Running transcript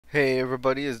Hey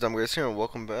everybody, it's Dumbgrace here and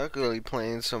welcome back. We're gonna be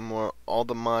playing some more All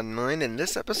the Mod 9 in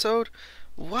this episode.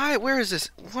 Where is this?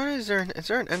 What is there? Is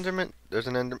there an Enderman? There's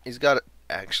an Enderman. He's got it.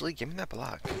 Actually, give me that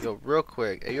block. Yo, real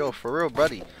quick. Hey, yo, for real,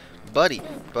 buddy. Buddy.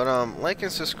 But, like and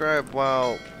subscribe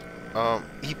while,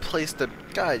 he placed the,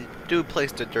 dude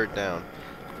placed the dirt down.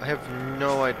 I have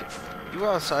no idea. You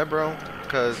outside, bro?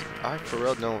 Because I for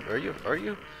real don't. Are you,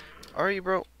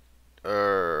 bro?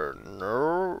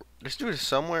 No. This dude is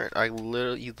somewhere. He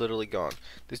literally gone.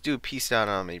 This dude pieced out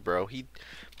on me, bro.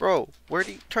 Bro, where'd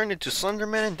he turn into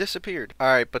Slenderman and disappeared?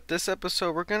 Alright, but this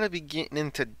episode, we're gonna be getting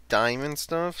into diamond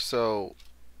stuff. So,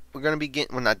 we're gonna be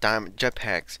getting, well, not diamond,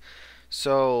 jetpacks.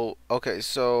 So, okay,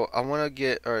 so I want to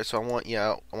get, alright, so I want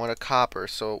a copper.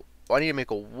 So, I need to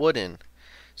make a wooden.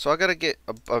 So, I gotta get,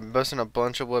 I'm busting a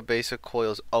bunch of wood basic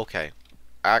coils. Okay,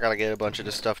 I gotta get a bunch of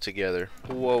this stuff together.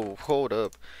 Whoa, hold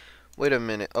up. Wait a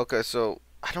minute. Okay, so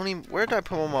I don't even. Where did I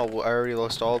put all my wood? I already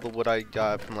lost all the wood I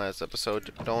got from last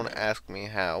episode. Don't ask me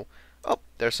how. Oh,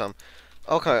 there's some.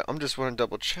 Okay, I'm just want to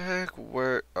double check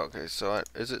where. Okay, so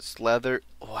is it leather?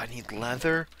 Oh, I need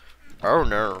leather. Oh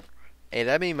no. Hey,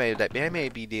 that may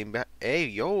be the. Hey,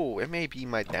 yo, it may be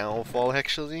my downfall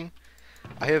actually.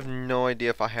 I have no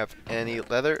idea if I have any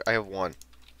leather. I have one.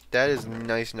 That is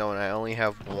nice knowing I only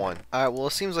have one. Alright, well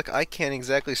it seems like I can't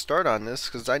exactly start on this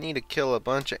because I need to kill a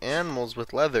bunch of animals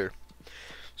with leather.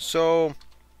 So,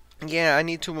 yeah, I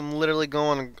need to literally go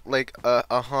on like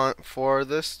a hunt for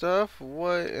this stuff.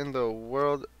 What in the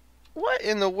world? What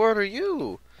in the world are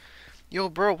you? Yo,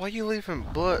 bro, why you leaving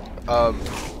blood?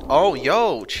 Oh,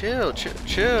 yo, chill.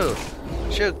 Chill.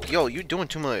 Yo, you're doing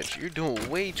too much. You're doing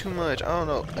way too much. I don't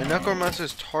know. A necromancer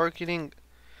is targeting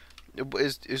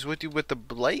is with you with the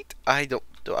blight? I don't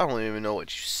even know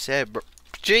what you said, bro.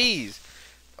 Jeez.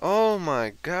 Oh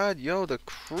my god, yo, the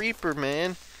creeper,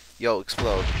 man. Yo,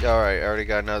 explode. Alright, I already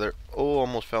got another. Oh,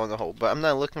 almost fell in the hole. But I'm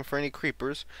not looking for any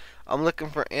creepers. I'm looking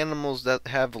for animals that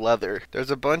have leather.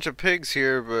 There's a bunch of pigs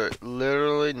here, but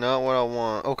literally not what I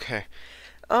want. Okay.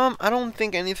 I don't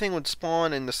think anything would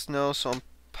spawn in the snow, so I'm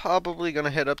probably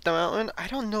gonna head up the mountain. I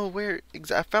don't know where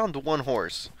I found one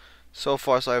horse so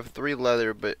far, so I have 3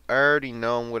 leather, but I already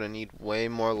know I'm gonna need way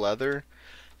more leather.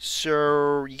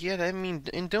 So yeah, I mean,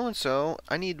 in doing so,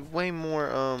 I need way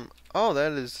more. Oh,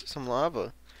 that is some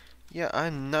lava. Yeah,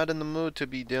 I'm not in the mood to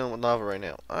be dealing with lava right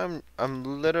now. I'm a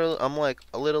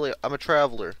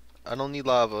traveler. I don't need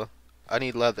lava. I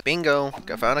need leather. Bingo!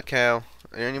 I found a cow.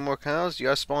 Are there any more cows? You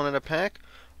guys spawn in a pack?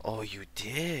 Oh, you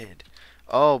did.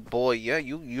 Oh boy, yeah,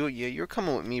 you're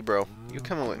coming with me, bro. You're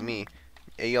coming with me.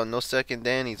 Hey, yo, no second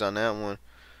Danny's on that one.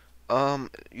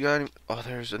 You got any, oh,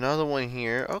 there's another one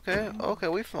here. Okay,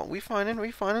 we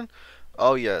finding.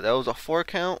 Oh yeah, that was a 4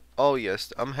 count. Oh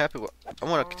yes, I'm happy with. I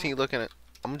want to continue looking at.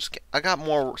 I got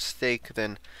more steak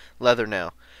than leather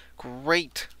now.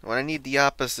 Great. When I need the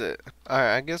opposite.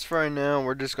 Alright, I guess for right now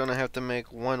we're just gonna have to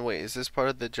make one. Wait, is this part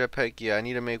of the jetpack? Yeah, I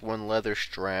need to make one leather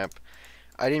strap.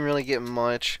 I didn't really get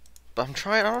much, but I'm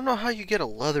trying. I don't know how you get a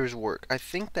leather's work. I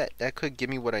think that could give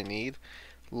me what I need.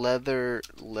 Leather.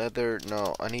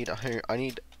 No, I need iron. I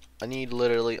need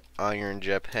literally iron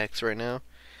jetpacks right now.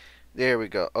 There we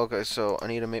go. Okay, so I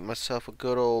need to make myself a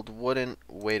good old wooden.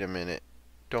 Wait a minute.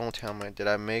 Don't tell me. Did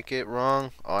I make it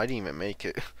wrong? Oh, I didn't even make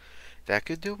it. That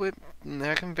could do it.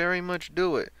 That can very much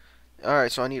do it.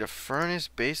 Alright, so I need a furnace,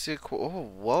 basic.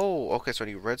 Oh, whoa. Okay, so I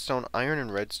need redstone, iron,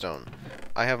 and redstone.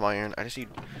 I have iron. I just need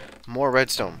more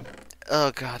redstone.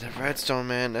 Oh, God, the redstone,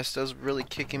 man. That's really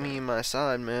kicking me in my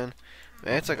side, man.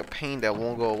 Man, it's like a pain that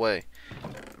won't go away.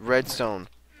 Redstone.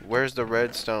 Where's the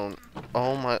redstone?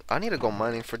 Oh my, I need to go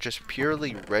mining for just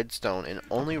purely redstone and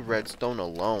only redstone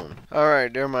alone.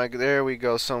 Alright, there we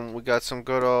go. We got some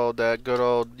good old,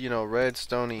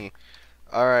 redstoney.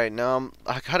 Alright, now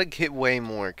I gotta get way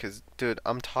more, cause dude,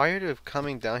 I'm tired of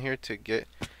coming down here to get,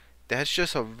 that's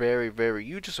just a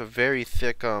you're just a very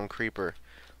thick, creeper.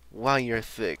 Wow, you're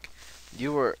thick.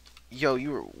 You were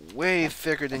way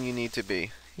thicker than you need to be.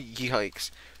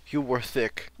 Yikes. You were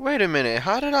thick. Wait a minute,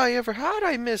 how did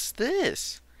I miss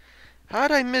this? How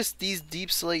did I miss these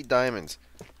deep slate diamonds?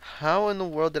 How in the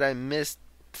world did I miss,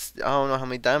 I don't know how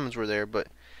many diamonds were there, but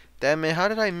that man, how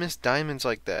did I miss diamonds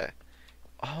like that?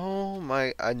 Oh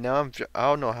my, I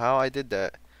don't know how I did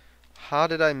that. How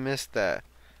did I miss that?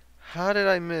 How did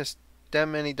I miss that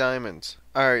many diamonds?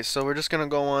 Alright, so we're just gonna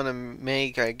go on and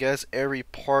make, I guess, every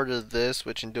part of this,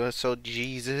 which in doing so,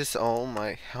 Jesus, oh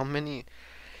my, how many...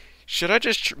 Should I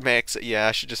just max? Yeah,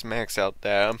 I should just max out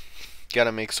that.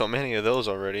 Gotta make so many of those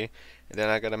already. And then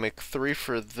I gotta make 3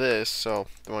 for this. So,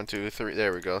 1, 2, 3.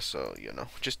 There we go. So,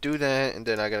 just do that. And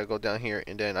then I gotta go down here.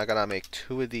 And then I gotta make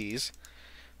 2 of these.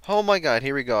 Oh my god,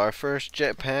 here we go. Our first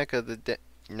jetpack of the day.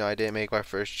 No, I didn't make my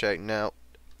first check. No.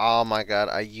 Oh my god,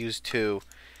 I used two.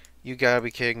 You gotta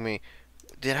be kidding me.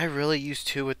 Did I really use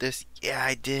two with this? Yeah,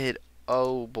 I did.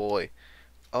 Oh boy.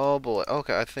 Oh boy.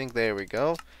 Okay, I think there we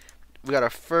go. We got our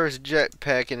first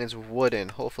jetpack and it's wooden.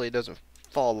 Hopefully it doesn't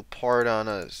fall apart on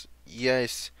us.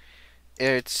 Yes.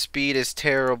 Its speed is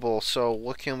terrible. So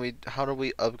what can we, how do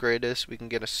we upgrade this? We can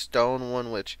get a stone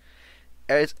one, which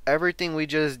is everything we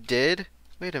just did.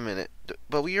 Wait a minute.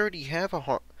 But we already have a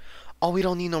heart. Oh, we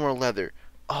don't need no more leather.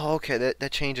 Oh, okay,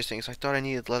 that changes things. I thought I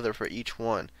needed leather for each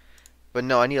one. But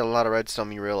no, I need a lot of redstone,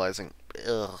 me realizing.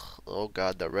 Ugh. Oh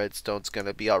god, the redstone's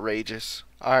gonna be outrageous.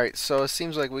 Alright, so it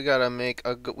seems like we gotta make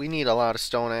a we need a lot of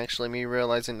stone actually, me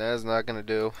realizing that is not gonna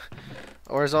do.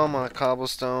 Where's all my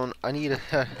cobblestone? I need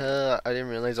a I didn't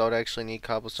realize I would actually need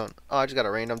cobblestone. Oh, I just got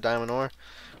a random diamond ore.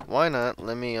 Why not?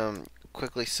 Let me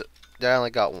quickly I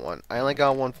only got one. I only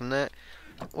got one from that.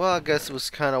 Well, I guess it was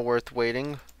kind of worth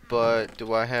waiting, but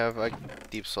do I have a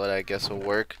deep slate? I guess will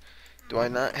work. Do I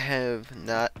not have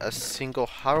not a single?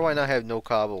 How do I not have no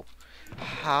cobble?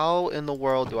 How in the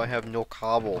world do I have no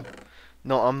cobble?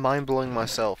 No, I'm mind blowing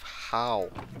myself. How?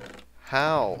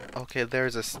 How? Okay,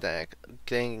 there's a stack.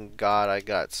 Thank God I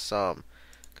got some.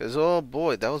 Cause oh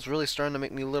boy, that was really starting to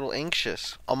make me a little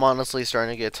anxious. I'm honestly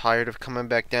starting to get tired of coming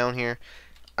back down here.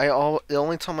 The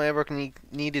only time I ever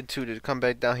needed to come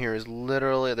back down here is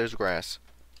literally there's grass.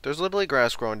 There's literally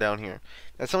grass growing down here.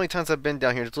 That's how many times I've been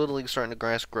down here. It's literally starting to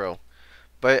grass grow.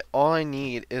 But all I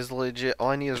need is legit. All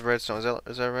I need is redstone.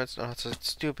 Is that redstone? It's a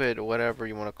stupid whatever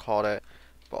you want to call that.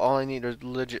 But all I need is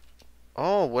legit.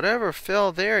 Oh, whatever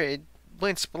fell there. It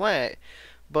went splat.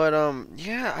 But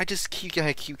yeah. I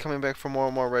keep coming back for more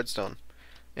and more redstone.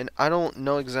 And I don't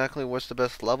know exactly what's the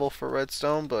best level for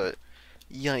redstone, but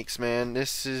yikes, man.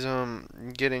 This is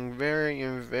getting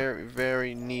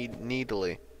very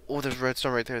needly. Oh, there's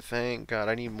redstone right there. Thank God.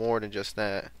 I need more than just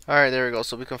that. Alright, there we go.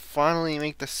 So we can finally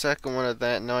make the second one of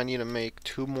that. Now I need to make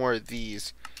two more of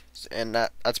these. And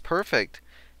that's perfect.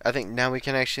 I think now we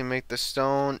can actually make the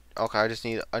stone. Okay, I just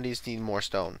need more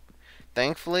stone.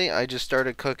 Thankfully, I just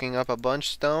started cooking up a bunch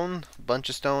of stone.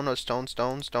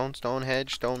 Stone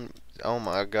hedge, stone. Oh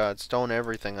my God, stone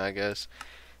everything, I guess.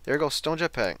 There goes stone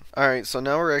jetpack. Alright, so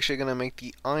now we're actually gonna make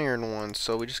the iron one.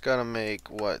 So we just gotta make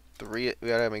what, three? We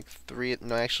gotta make three.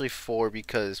 No, actually four,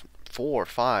 because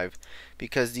five,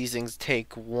 because these things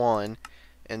take one.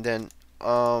 And then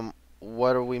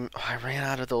what are we? Oh, I ran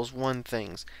out of those one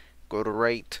things. Go to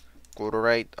right. Go to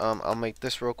right. I'll make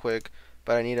this real quick,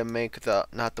 but I need to make the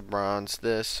not the bronze.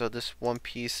 This. So this one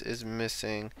piece is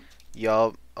missing.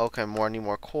 Yup. Okay, I need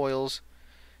more coils.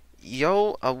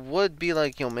 Yo, I would be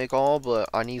like, make all, but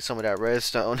I need some of that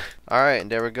redstone. Alright, and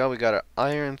there we go. We got an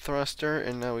iron thruster,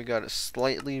 and now we got a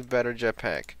slightly better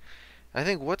jetpack. I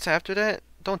think what's after that?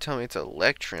 Don't tell me it's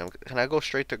electrium. Can I go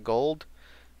straight to gold?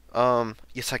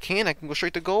 Yes I can. I can go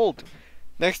straight to gold.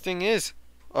 Next thing is,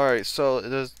 alright,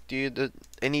 so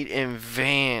I need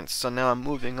advanced. So now I'm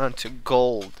moving on to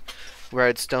gold.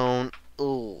 Redstone.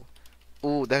 Ooh.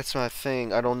 Ooh, that's my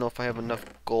thing. I don't know if I have enough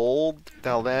gold.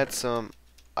 Now that's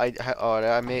I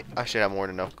should have more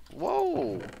than enough.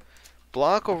 Whoa!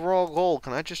 Block of raw gold.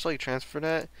 Can I just like transfer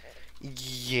that?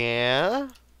 Yeah.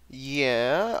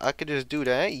 Yeah. I could just do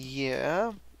that.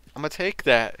 Yeah. I'm gonna take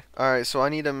that. Alright, so I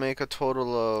need to make a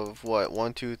total of what?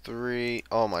 1, 2, 3.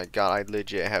 Oh my god, I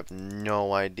legit have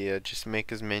no idea. Just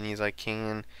make as many as I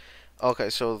can. Okay,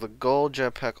 so the gold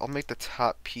jetpack. I'll make the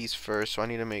top piece first. So I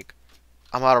need to make.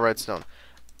 I'm out of redstone.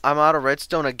 I'm out of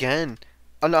redstone again.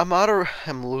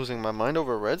 I'm losing my mind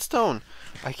over redstone.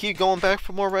 I keep going back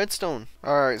for more redstone.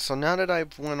 Alright, so now that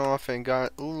I've went off and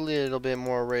got a little bit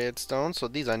more redstone, so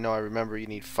these I know I remember you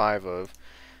need 5 of.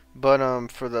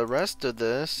 But for the rest of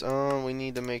this, we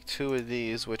need to make 2 of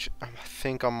these, which I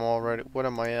think I'm already. What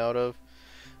am I out of?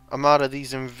 I'm out of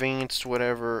these advanced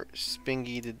whatever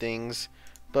spingy things.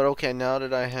 But okay, now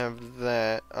that I have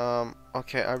that,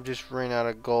 okay, I've just ran out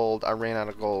of gold. I ran out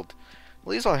of gold. At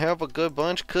least I have a good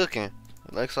bunch cooking.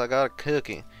 Looks like I got a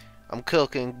cookie. I'm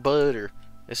cooking butter.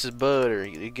 This is butter.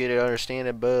 You get it, understand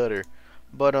it, butter.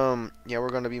 But yeah,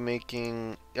 we're gonna be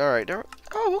making. All right.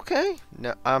 Oh, okay.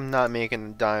 No, I'm not making a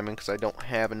diamond because I don't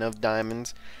have enough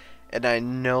diamonds, and I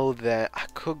know that I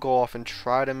could go off and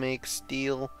try to make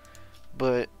steel,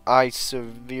 but I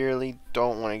severely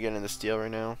don't want to get into steel right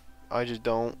now. I just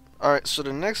don't. Alright, so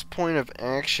the next point of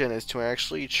action is to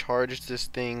actually charge this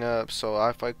thing up. So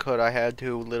if I could, I had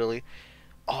to literally.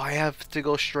 Oh, I have to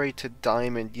go straight to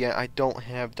diamond. Yeah, I don't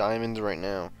have diamonds right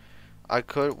now. I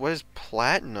could. What is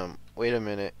platinum? Wait a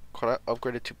minute. Could I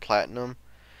upgrade it to platinum?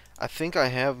 I think I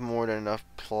have more than enough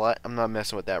I'm not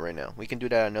messing with that right now. We can do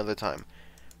that another time.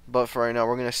 But for right now,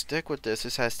 we're gonna stick with this.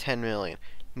 This has 10 million,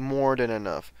 more than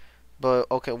enough. But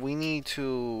okay, we need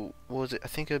to. What was it? I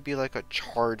think it'd be like a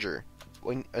charger.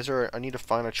 I need to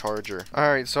find a charger. All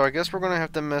right, so I guess we're gonna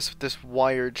have to mess with this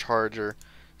wired charger.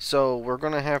 So we're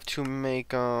gonna have to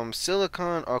make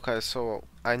silicon. Okay, so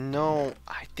I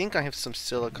think I have some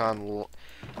silicon.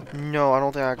 No, I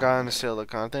don't think I got into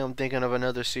silicon. I think I'm thinking of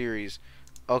another series.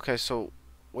 Okay, so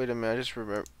wait a minute. I just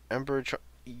remember.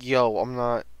 Yo, I'm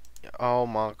not. Oh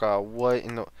my god, what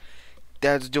in the...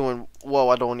 That's doing... Whoa,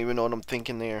 I don't even know what I'm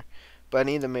thinking there. But I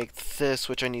need to make this,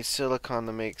 which I need silicon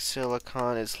to make.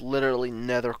 Silicon is literally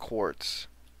nether quartz.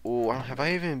 Ooh, have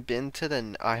I even been to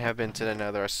the... I have been to the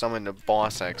nether. I summoned a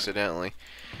boss accidentally.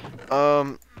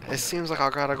 It seems like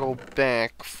I gotta go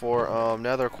back for,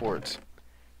 nether quartz.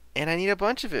 And I need a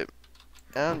bunch of it.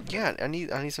 Yeah, I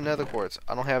need some nether quartz.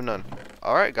 I don't have none.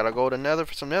 Alright, gotta go to nether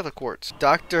for some nether quartz.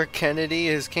 Dr. Kennedy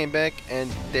has came back, and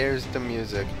there's the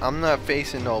music. I'm not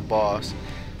facing no boss.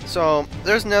 So,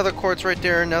 there's nether quartz right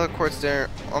there, nether quartz there.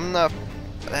 I'm not...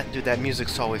 Dude, that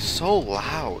music's always so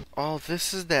loud. Oh,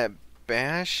 this is that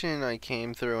bastion I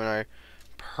came through, and I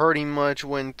pretty much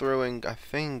went through and I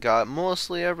think got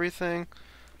mostly everything.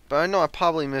 But I know I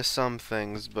probably missed some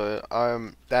things, but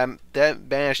that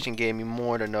bastion gave me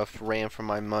more than enough ran for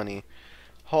my money.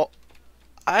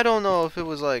 I don't know if it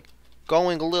was like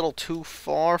going a little too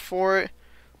far for it,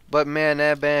 but man,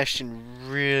 that bastion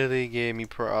really gave me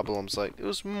problems. Like, it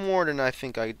was more than I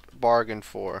think I bargained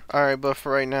for. Alright, but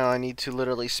for right now, I need to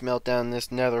literally smelt down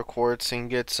this nether quartz and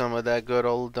get some of that good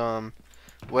old,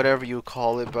 whatever you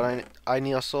call it. But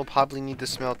I also probably need to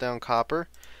smelt down copper.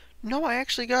 No, I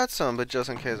actually got some, but just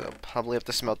in case, I'll probably have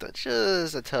to smelt that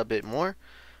just a tad bit more.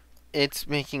 It's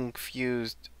making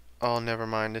fused... Oh, never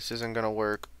mind, this isn't gonna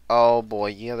work. Oh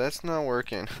boy, yeah, that's not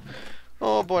working.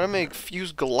 Oh boy, I make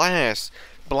fused glass.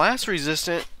 Blast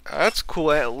resistant, that's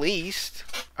cool at least.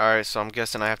 Alright, so I'm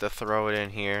guessing I have to throw it in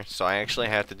here. So I actually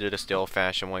have to do this the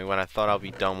old-fashioned way when I thought I'll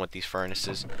be done with these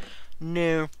furnaces.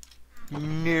 No,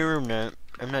 I'm not.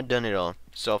 I'm not done at all.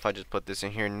 So if I just put this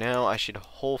in here now, I should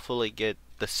hopefully get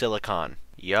the silicon.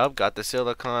 Yup, got the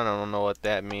silicon. I don't know what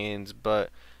that means,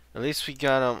 but at least we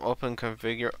got open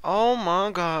configure. Oh my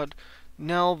god.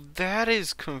 Now that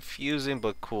is confusing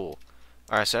but cool.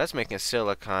 Alright, so that's making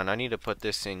silicon. I need to put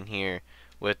this in here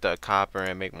with the copper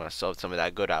and make myself some of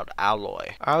that good out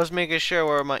alloy. I was making sure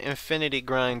where my infinity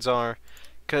grinds are,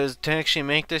 because to actually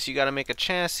make this you gotta make a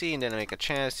chassis, and then to make a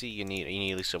chassis you need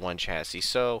at least one chassis.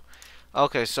 So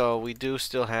okay, so we do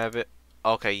still have it.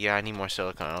 Okay, yeah, I need more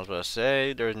silicon. I was about to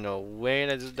say, there's no way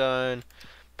that's done.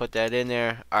 Put that in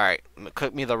there. Alright,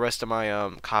 cook me the rest of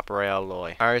my copper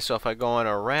alloy. Alright, so if I go on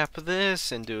and wrap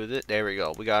this and do this, there we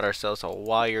go. We got ourselves a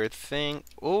wired thing.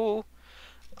 Ooh,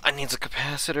 I need a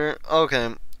capacitor.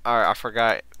 Okay, alright, I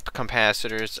forgot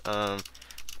capacitors.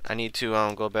 I need to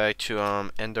go back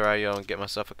to Ender.io and get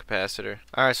myself a capacitor.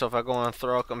 Alright, so if I go on and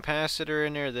throw a capacitor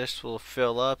in there, this will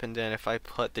fill up, and then if I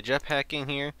put the jetpack in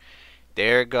here,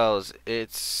 there it goes.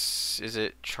 Is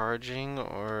it charging,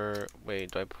 or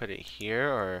wait, do I put it here,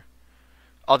 or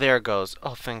oh, there it goes.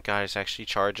 Oh, thank God, it's actually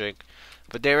charging.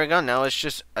 But there we go. Now it's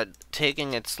just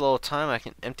taking its slow time. I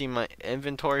can empty my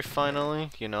inventory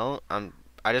finally. You know,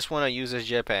 I just want to use this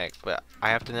jetpack, but I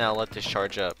have to now let this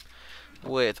charge up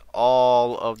with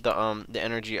all of the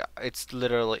energy. It's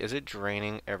literally, is it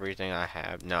draining everything I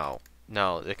have? No,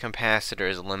 the capacitor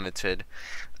is limited.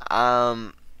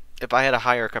 If I had a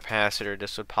higher capacitor,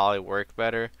 this would probably work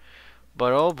better.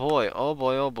 But oh boy,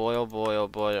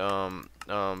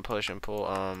 push and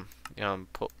pull,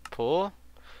 pull.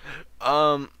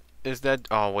 Is that?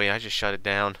 Oh wait, I just shut it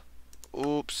down.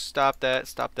 Oops, stop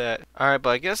that. Alright, but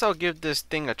I guess I'll give this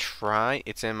thing a try.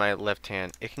 It's in my left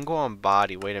hand. It can go on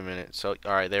body. Wait a minute. So,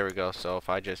 alright, there we go. So if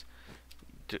I just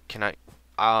can I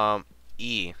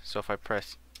E. So if I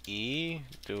press E,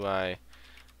 do I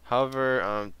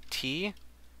hover T?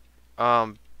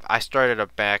 I started a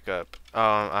backup.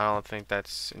 I don't think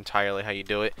that's entirely how you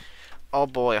do it. Oh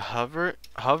boy, hover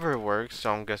works.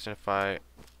 So I'm guessing if I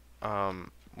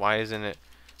why isn't it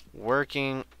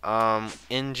working?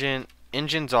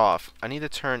 Engine's off. I need to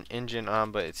turn engine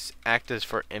on, but it's active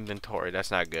for inventory. That's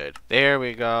not good. There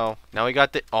we go. Now we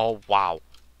got the... Oh wow.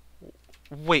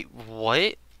 Wait,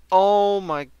 what? Oh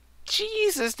my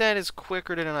Jesus, that is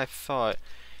quicker than I thought.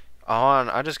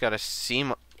 I just gotta see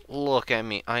my... Look at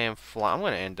me. I am flying. I'm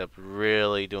gonna end up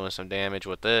really doing some damage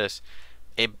with this.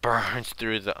 It burns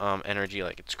through the energy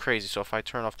like it's crazy. So if I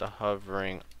turn off the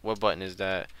hovering, what button is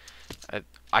that?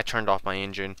 I turned off my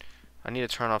engine. I need to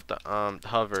turn off the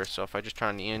hover. So if I just turn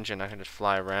on the engine, I can just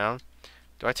fly around.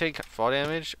 Do I take fall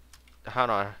damage? How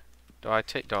do I? Do I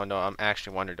take? Don't know. I'm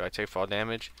actually wondering. Do I take fall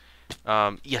damage?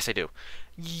 Yes, I do.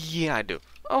 Yeah, I do.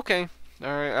 Okay.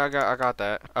 Alright, I got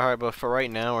that. Alright, but for right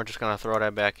now, we're just gonna throw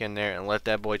that back in there and let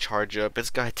that boy charge up.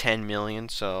 It's got 10 million,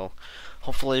 so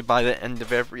hopefully by the end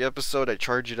of every episode, I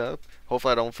charge it up.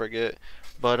 Hopefully I don't forget.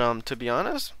 But, to be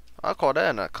honest, I'll call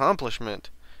that an accomplishment.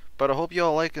 But I hope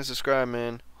y'all like and subscribe,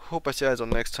 man. Hope I see you guys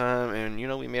on next time. And, you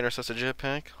know, we made ourselves a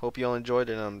jetpack. Hope y'all enjoyed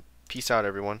it. Peace out,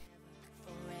 everyone.